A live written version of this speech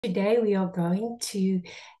Today we are going to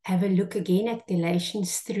have a look again at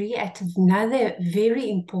Galatians 3 at another very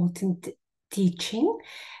important teaching,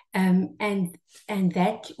 and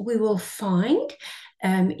that we will find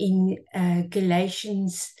in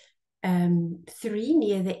Galatians 3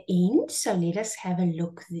 near the end. So let us have a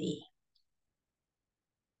look there.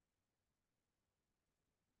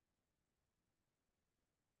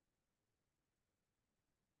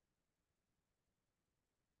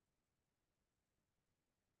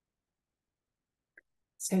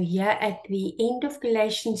 So here at the end of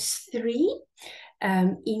Galatians 3,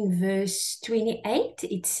 in verse 28,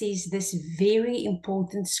 it says this very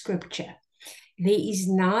important scripture. There is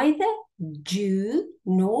neither Jew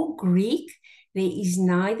nor Greek. There is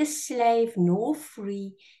neither slave nor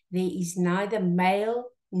free. There is neither male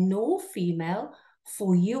nor female,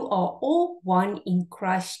 for you are all one in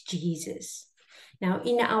Christ Jesus. Now,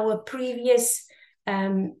 in our previous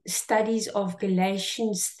studies of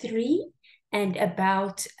Galatians 3 and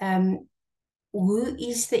about who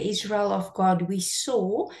is the Israel of God, we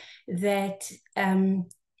saw that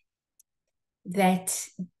that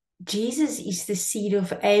Jesus is the seed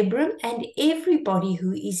of Abram, and everybody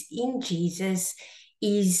who is in Jesus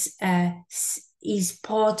is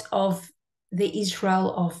part of the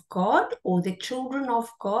Israel of God, or the children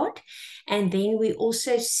of God. And then we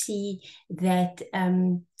also see that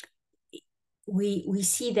we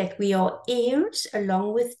see that we are heirs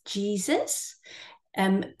along with Jesus.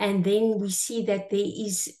 And then we see that there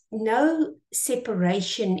is no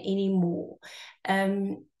separation anymore.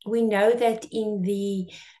 We know that in the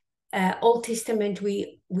Old Testament,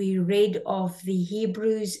 we read of the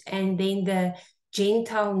Hebrews and then the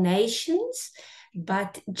Gentile nations,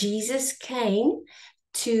 but Jesus came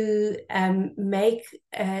to make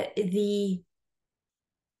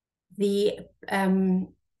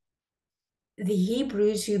the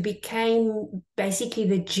Hebrews, who became basically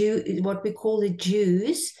the Jew, what we call the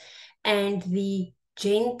Jews, and the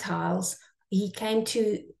Gentiles. He came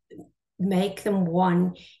to make them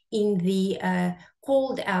one in the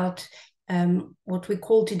called out, what we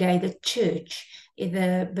call today the church.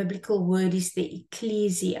 The biblical word is the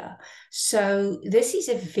ecclesia. So this is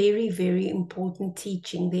a very, very important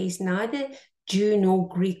teaching. There's neither Jew nor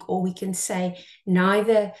Greek, or we can say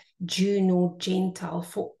neither Jew nor Gentile,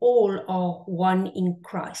 for all are one in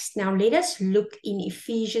Christ. Now let us look in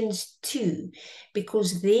Ephesians 2,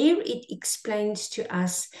 because there it explains to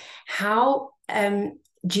us how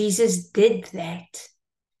Jesus did that.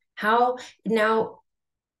 How now,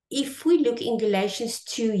 if we look in Galatians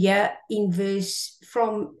 2, in verse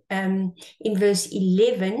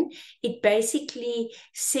 11, it basically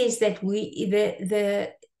says that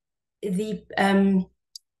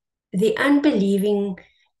the unbelieving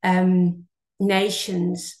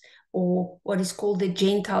nations, or what is called the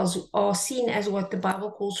Gentiles, are seen as what the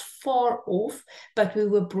Bible calls far off, but we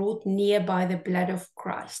were brought near by the blood of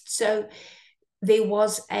Christ. So there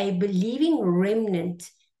was a believing remnant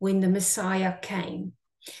when the Messiah came.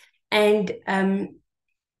 And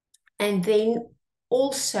then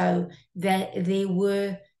also that there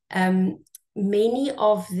were many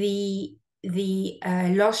of the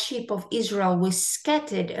lost sheep of Israel were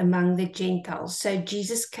scattered among the Gentiles. So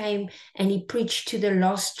Jesus came and he preached to the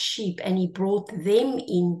lost sheep and he brought them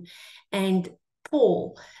in. And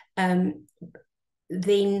Paul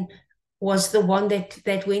then was the one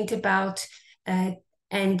that went about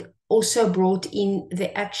and also brought in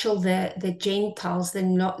the Gentiles,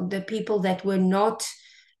 the people that were not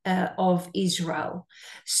of Israel.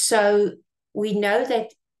 So we know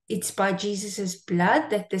that it's by Jesus's blood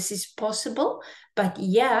that this is possible. But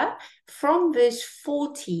from verse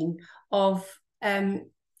 14 of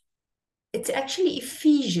it's actually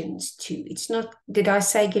Ephesians 2. It's not, did I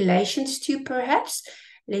say Galatians 2 perhaps?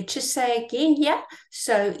 Let's just say again,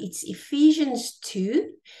 So it's Ephesians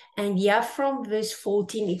 2, and from verse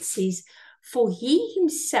 14 it says, "For he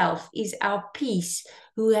himself is our peace,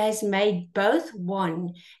 who has made both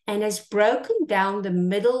one, and has broken down the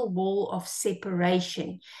middle wall of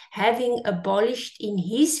separation, having abolished in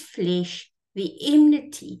his flesh the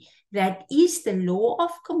enmity, that is the law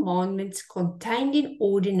of commandments contained in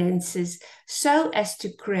ordinances, so as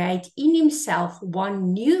to create in himself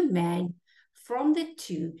one new man from the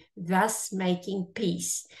two, thus making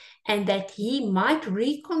peace, and that he might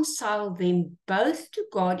reconcile them both to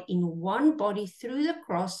God in one body through the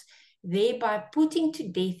cross, thereby putting to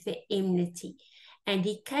death the enmity. And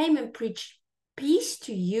he came and preached peace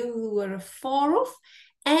to you who were afar off,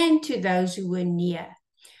 and to those who were near.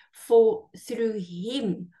 For through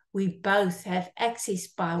him we both have access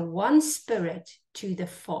by one Spirit to the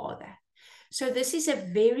Father." So this is a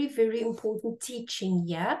very, very important teaching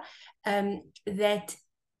here, that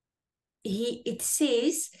it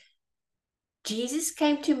says Jesus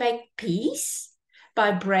came to make peace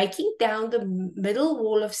by breaking down the middle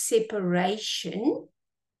wall of separation,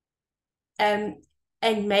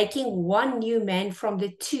 and making one new man from the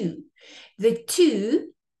two. The two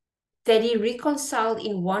that he reconciled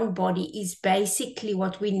in one body is basically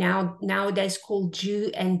what we nowadays call Jew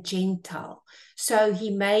and Gentile. So he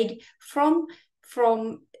made from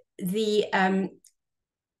the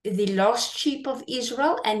lost sheep of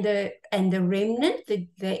Israel and the remnant,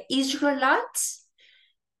 the Israelites,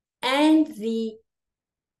 and the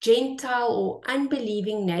Gentile or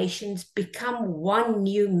unbelieving nations become one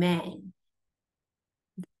new man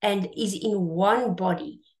and is in one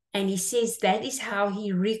body. And he says that is how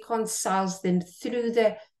he reconciles them through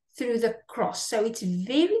the cross. So it's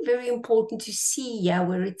very, very important to see here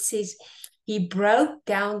where it says he broke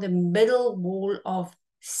down the middle wall of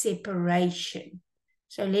separation.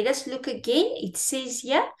 So let us look again. It says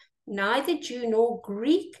here, neither Jew nor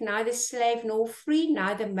Greek, neither slave nor free,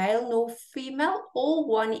 neither male nor female, all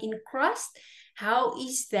one in Christ. How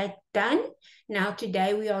is that done? Now,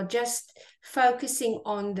 today we are just focusing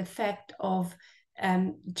on the fact of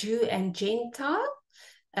Jew and Gentile.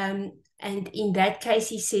 And in that case,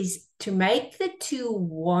 he says to make the two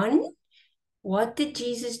one. What did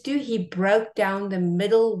Jesus do? He broke down the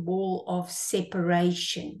middle wall of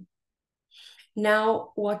separation.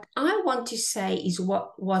 Now, what I want to say is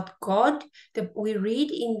what God, we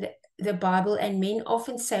read in the Bible, and men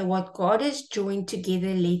often say, what God has joined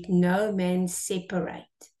together, let no man separate.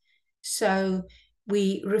 So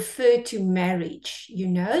we refer to marriage,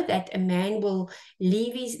 that a man will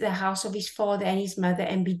leave the house of his father and his mother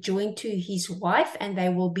and be joined to his wife, and they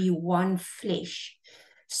will be one flesh.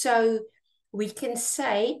 So we can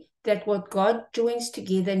say that what God joins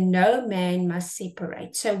together, no man must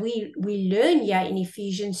separate. So we learn here in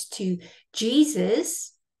Ephesians 2,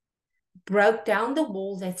 Jesus broke down the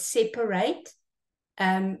wall that separate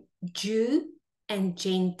Jew and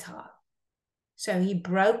Gentile. So he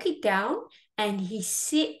broke it down, and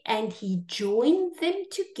he joined them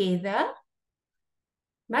together,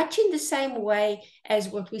 much in the same way as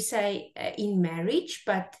what we say in marriage,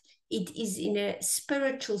 but it is in a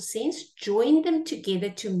spiritual sense, join them together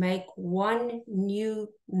to make one new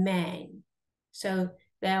man. So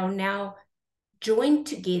they are now joined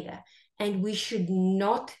together, and we should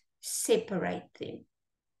not separate them.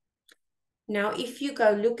 Now, if you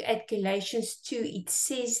go look at Galatians 2, it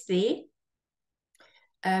says there,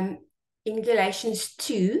 in Galatians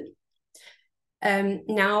 2,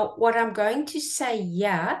 now what I'm going to say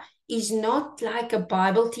here is not like a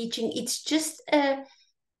Bible teaching, it's just a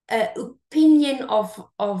opinion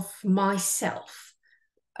of myself.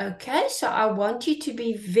 Okay, so I want you to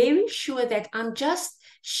be very sure that I'm just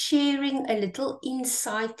sharing a little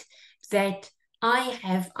insight that I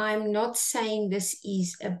have. I'm not saying this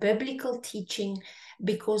is a biblical teaching,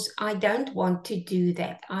 because I don't want to do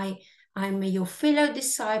that. I'm your fellow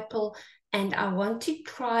disciple, and I want to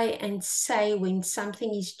try and say when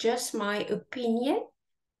something is just my opinion,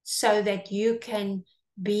 so that you can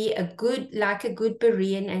be like a good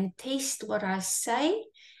Berean and test what I say.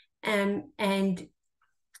 And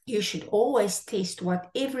you should always test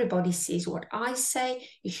what everybody says. What I say,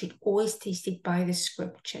 you should always test it by the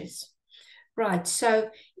scriptures. Right, so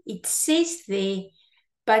it says there,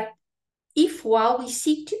 but if while we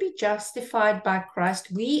seek to be justified by Christ,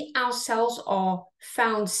 we ourselves are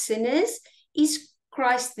found sinners, is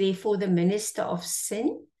Christ therefore the minister of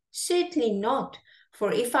sin? Certainly not.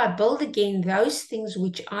 For if I build again those things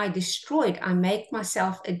which I destroyed, I make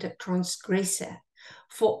myself a transgressor.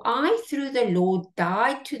 For I, through the law,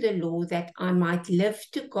 died to the law that I might live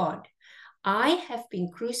to God. I have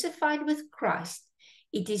been crucified with Christ.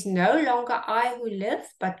 It is no longer I who live,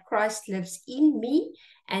 but Christ lives in me,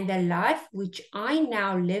 and the life which I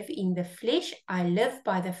now live in the flesh, I live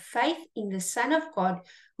by the faith in the Son of God,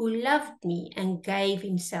 who loved me and gave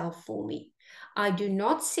himself for me. I do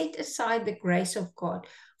not set aside the grace of God,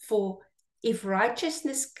 for if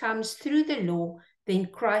righteousness comes through the law, then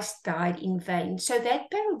Christ died in vain. So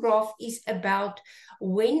that paragraph is about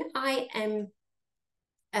when I'm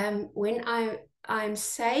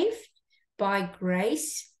saved by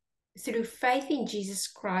grace through faith in Jesus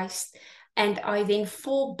Christ, and I then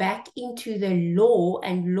fall back into the law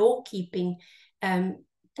and law keeping.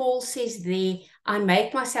 Paul says there, I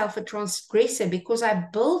make myself a transgressor because I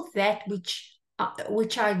build that which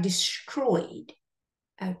I destroyed.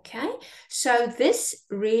 Okay, so this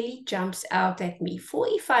really jumps out at me. For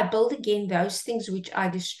if I build again those things which I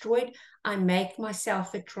destroyed, I make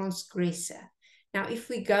myself a transgressor. Now, if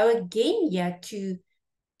we go again here to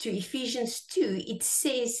Ephesians 2, it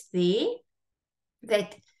says there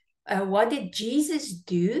that what did Jesus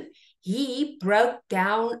do? He broke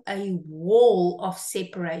down a wall of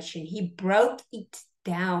separation. He broke it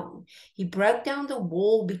down. He broke down the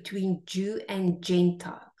wall between Jew and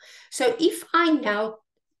Gentile. So if I now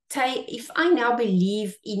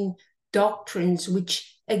believe in doctrines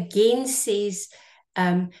which again says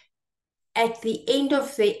at the end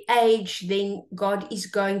of the age, then God is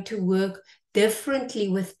going to work differently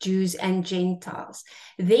with Jews and Gentiles,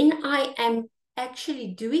 then I am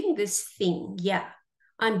actually doing this thing. Yeah,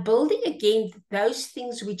 I'm building again those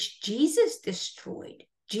things which Jesus destroyed.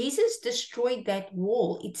 Jesus destroyed that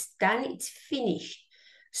wall. It's done, it's finished.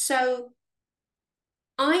 So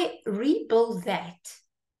I rebuild that.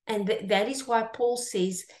 And that is why Paul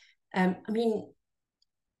says,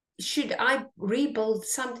 should I rebuild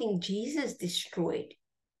something Jesus destroyed?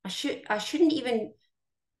 I shouldn't even,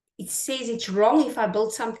 it says it's wrong if I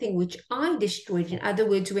build something which I destroyed. In other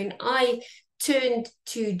words, when I turned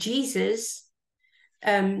to Jesus,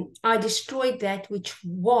 I destroyed that which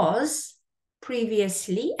was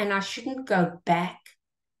previously, and I shouldn't go back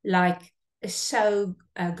like a sow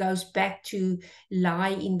goes back to lie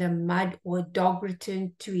in the mud, or a dog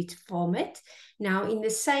return to its vomit. Now, in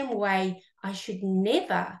the same way, I should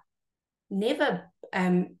never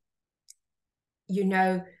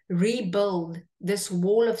rebuild this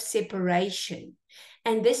wall of separation.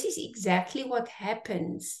 And this is exactly what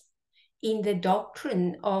happens in the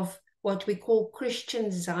doctrine of what we call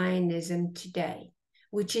Christian Zionism today,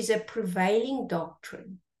 which is a prevailing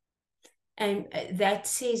doctrine. And that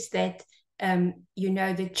says that,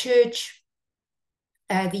 the church,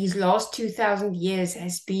 these last 2,000 years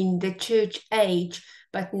has been the church age,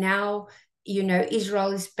 but now,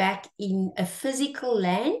 Israel is back in a physical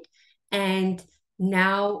land, and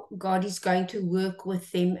now God is going to work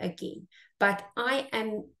with them again. But I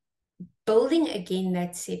am building again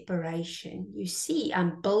that separation. You see,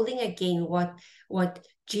 I'm building again what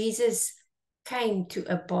Jesus came to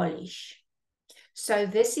abolish. So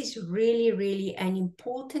this is really, really an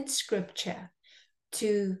important scripture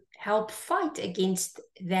to help fight against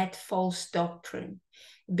that false doctrine,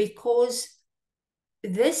 because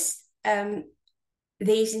this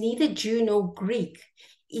there's neither Jew nor Greek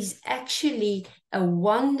is actually a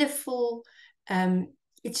wonderful,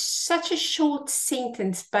 it's such a short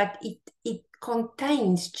sentence, but it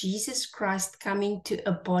contains Jesus Christ coming to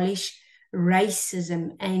abolish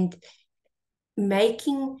racism and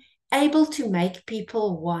able to make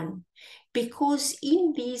people one. Because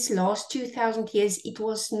in these last 2,000 years, it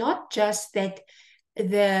was not just that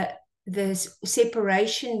the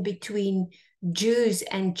separation between Jews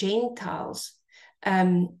and Gentiles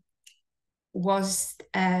was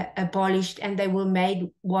abolished and they were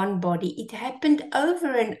made one body. It happened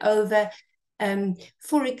over and over.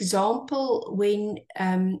 For example, when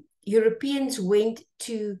Europeans went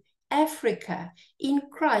to Africa, in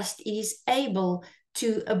Christ, it is able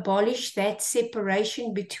to abolish that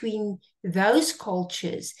separation between those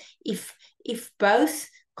cultures if both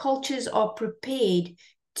cultures are prepared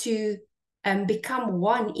to become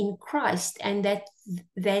one in Christ, and that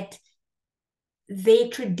their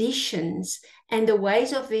traditions and the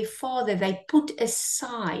ways of their Father they put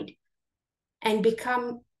aside and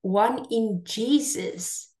become one in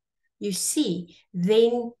Jesus, you see,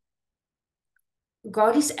 then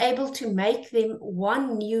God is able to make them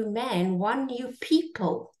one new man, one new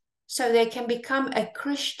people, so they can become a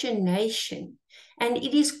Christian nation. And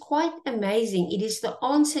it is quite amazing. It is the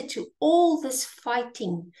answer to all this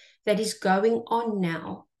fighting that is going on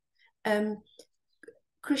now.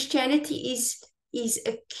 Christianity is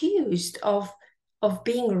accused of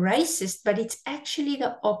being racist, but it's actually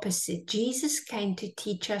the opposite. Jesus came to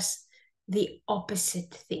teach us the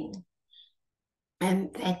opposite thing,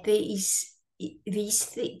 and that there is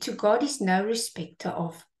to God is no respecter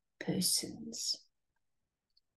of persons.